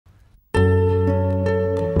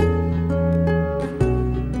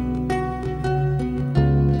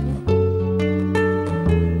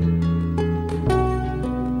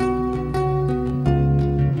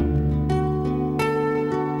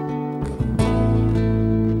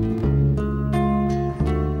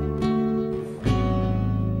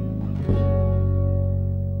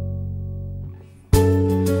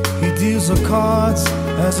of cards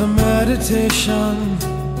as a meditation,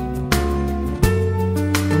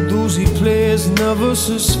 and those he plays never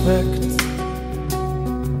suspect.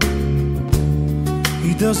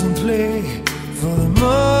 He doesn't play for the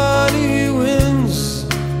money he wins,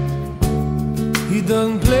 he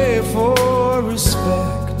doesn't play for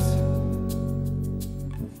respect.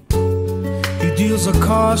 He deals the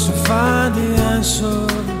cards to find the answer,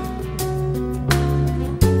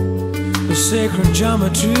 the sacred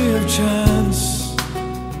geometry of chance,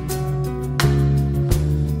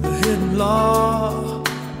 the hidden law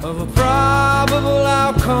of a probable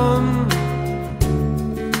outcome.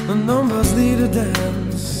 The numbers lead a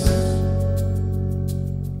dance.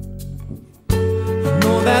 I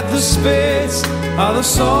know that the spades are the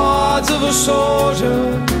swords of a soldier.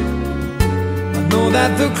 I know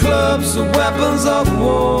that the clubs are weapons of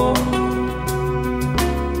war.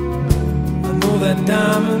 I know that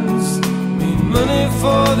diamonds mean money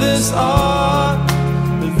for this art,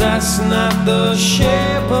 but that's not the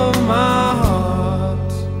shape of my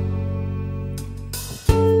heart.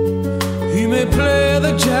 He may play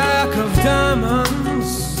the jack of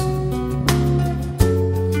diamonds,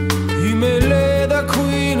 he may lay the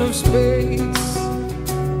queen of spades,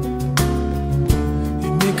 he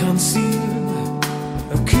may conceal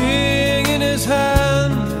a king in his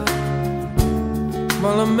hand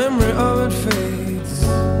while the memory of it fades.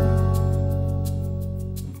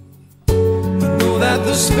 I know that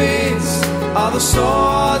the spades are the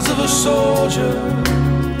swords of a soldier.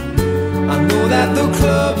 I know that the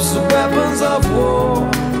clubs are weapons of war.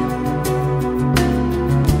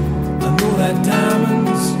 I know that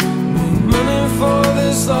diamonds mean money for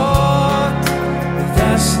this art, but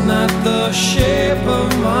that's not the shape of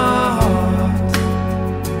my heart.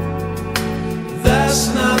 That's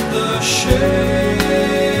not the shape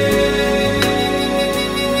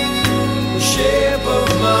of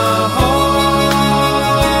my heart.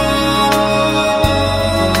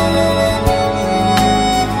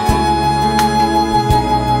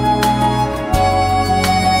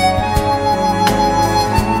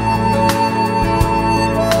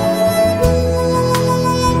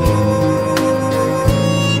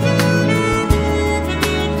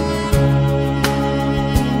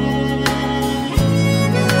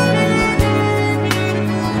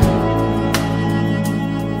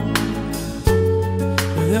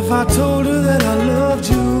 If I told her that I loved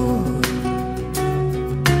you,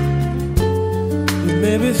 you'd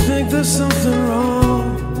maybe think there's something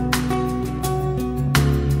wrong.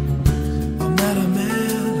 I'm not a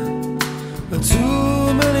man with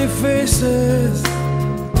too many faces,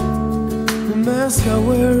 the mask I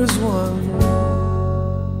wear is one.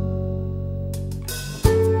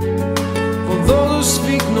 For those who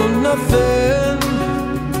speak know nothing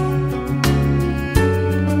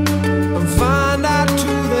and find out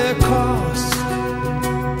to their cost,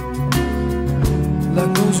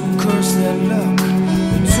 like those who curse their luck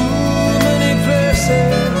in too many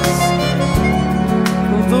places,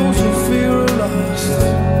 and those who fear are lost.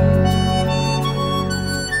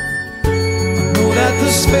 I know that the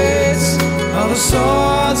spades are the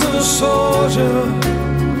swords of a soldier.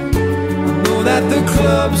 I know that the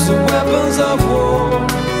clubs are weapons of war.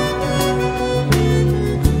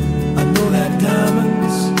 I know that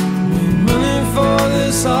diamonds mean money for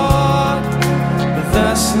this art, but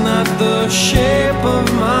that's not the shape of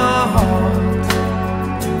my heart.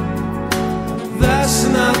 That's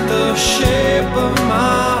not the shape of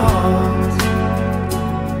my heart.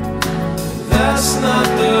 That's not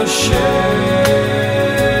the shape.